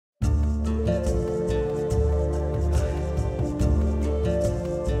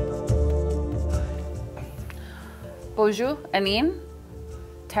Bonjour, Anin,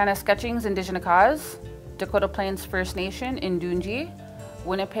 Tannis Indigenous, Dakota Plains First Nation, Indunji,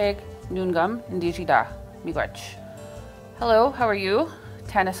 Winnipeg, Noongum, Indijida, Miigwech. Hello, how are you?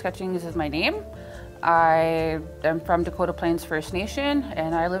 Tannis is my name. I am from Dakota Plains First Nation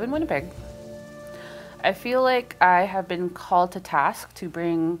and I live in Winnipeg. I feel like I have been called to task to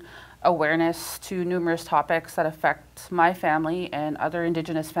bring awareness to numerous topics that affect my family and other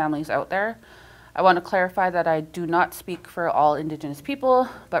Indigenous families out there. I want to clarify that I do not speak for all Indigenous people,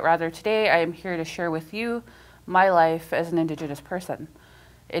 but rather today I am here to share with you my life as an Indigenous person,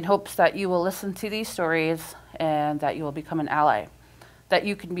 in hopes that you will listen to these stories and that you will become an ally, that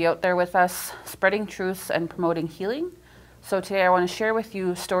you can be out there with us spreading truths and promoting healing. So today I want to share with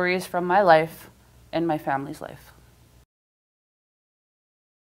you stories from my life and my family's life.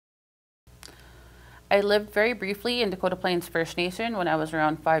 I lived very briefly in Dakota Plains First Nation when I was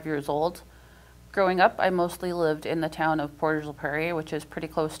around 5 years old. Growing up, I mostly lived in the town of Portersville Prairie, which is pretty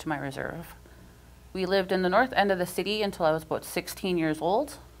close to my reserve. We lived in the north end of the city until I was about 16 years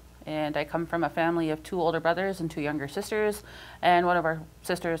old, and I come from a family of 2 older brothers and 2 younger sisters, and one of our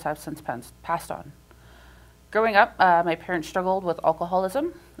sisters have since passed on. Growing up, my parents struggled with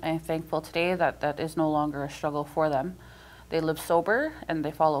alcoholism. I'm thankful today that that is no longer a struggle for them. They live sober and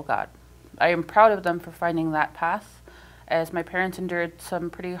they follow God. I am proud of them for finding that path, as my parents endured some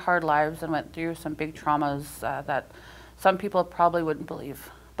pretty hard lives and went through some big traumas that some people probably wouldn't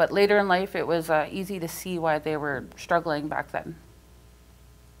believe. But later in life, it was easy to see why they were struggling back then.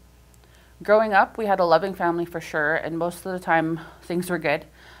 Growing up, we had a loving family for sure, and most of the time things were good.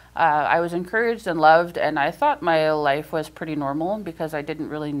 I was encouraged and loved, and I thought my life was pretty normal because I didn't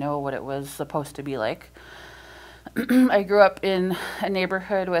really know what it was supposed to be like. I grew up in a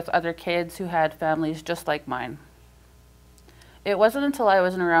neighborhood with other kids who had families just like mine. It wasn't until I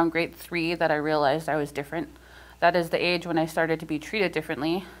was in around grade 3 that I realized I was different. That is the age when I started to be treated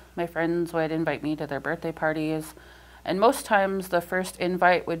differently. My friends would invite me to their birthday parties, and most times the first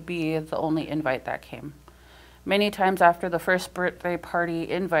invite would be the only invite that came. Many times after the first birthday party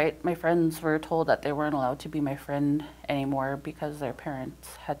invite, my friends were told that they weren't allowed to be my friend anymore because their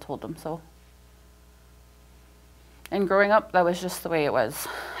parents had told them so. And growing up, that was just the way it was.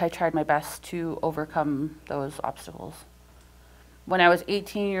 I tried my best to overcome those obstacles. When I was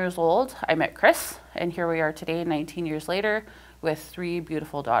 18 years old, I met Chris, and here we are today, 19 years later, with 3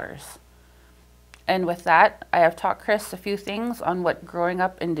 beautiful daughters. And with that, I have taught Chris a few things on what growing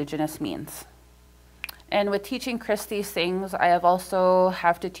up Indigenous means. And with teaching Chris these things, I have also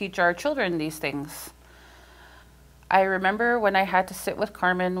have to teach our children these things. I remember when I had to sit with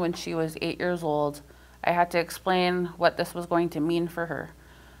Carmen when she was 8 years old, I had to explain what this was going to mean for her,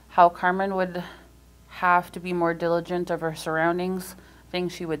 how Carmen would have to be more diligent of her surroundings,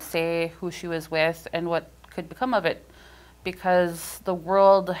 things she would say, who she was with, and what could become of it, because the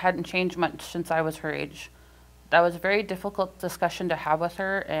world hadn't changed much since I was her age. That was a very difficult discussion to have with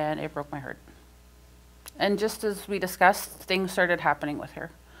her, and it broke my heart. And just as we discussed, things started happening with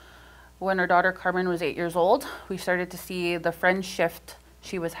her. When her daughter Carmen was 8 years old, we started to see the friend shift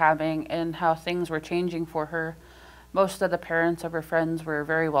she was having and how things were changing for her. Most of the parents of her friends were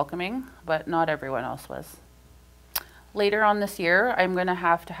very welcoming, but not everyone else was. Later on this year, I'm going to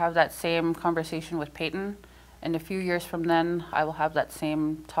have that same conversation with Peyton, and a few years from then, I will have that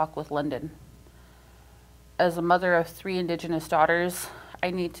same talk with London. As a mother of 3 Indigenous daughters,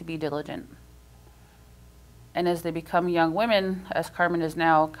 I need to be diligent. And as they become young women, as Carmen is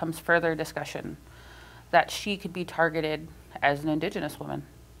now, comes further discussion that she could be targeted as an Indigenous woman.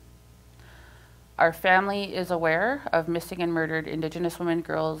 Our family is aware of missing and murdered Indigenous women,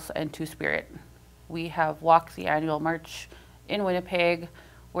 girls, and Two-Spirit. We have walked the annual march in Winnipeg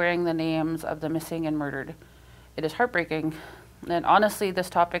wearing the names of the missing and murdered. It is heartbreaking, and honestly, this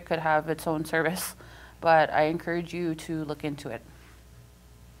topic could have its own service, but I encourage you to look into it.